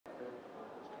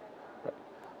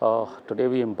Today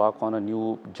we embark on a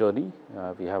new journey.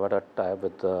 We have had a tie-up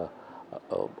with the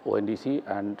ONDC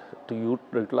and to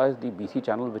utilize the BC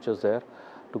channel which is there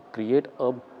to create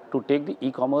to take the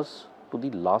e-commerce to the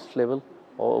last level,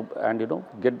 and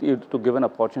to give an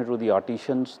opportunity to the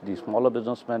artisans, the smaller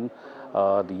businessmen,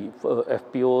 the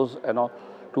FPOs and all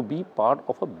to be part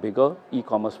of a bigger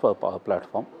e-commerce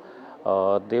platform.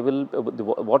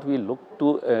 What we look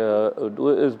to do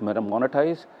is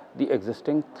monetize the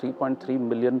existing 3.3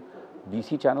 million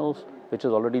BC channels which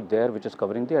is already there, which is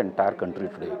covering the entire country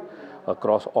today.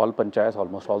 Across all panchayats,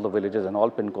 almost all the villages and all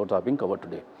pin codes are being covered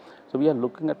today. So we are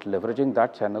looking at leveraging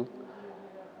that channel,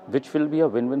 which will be a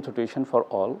win-win situation for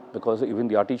all, because even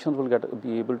the artisans will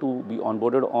be able to be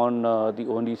onboarded on the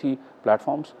ONDC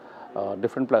platforms,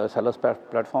 different sellers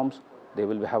platforms. They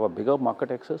will have a bigger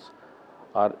market access.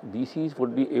 Our BCs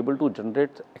would be able to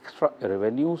generate extra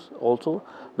revenues also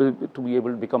to be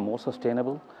able to become more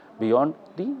sustainable beyond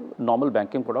the normal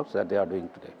banking products that they are doing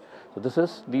today. So this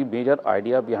is the major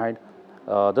idea behind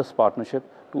this partnership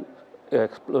to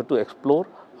explore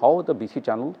how the BC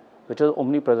channel, which is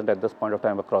omnipresent at this point of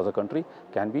time across the country,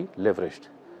 can be leveraged.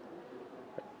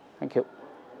 Thank you.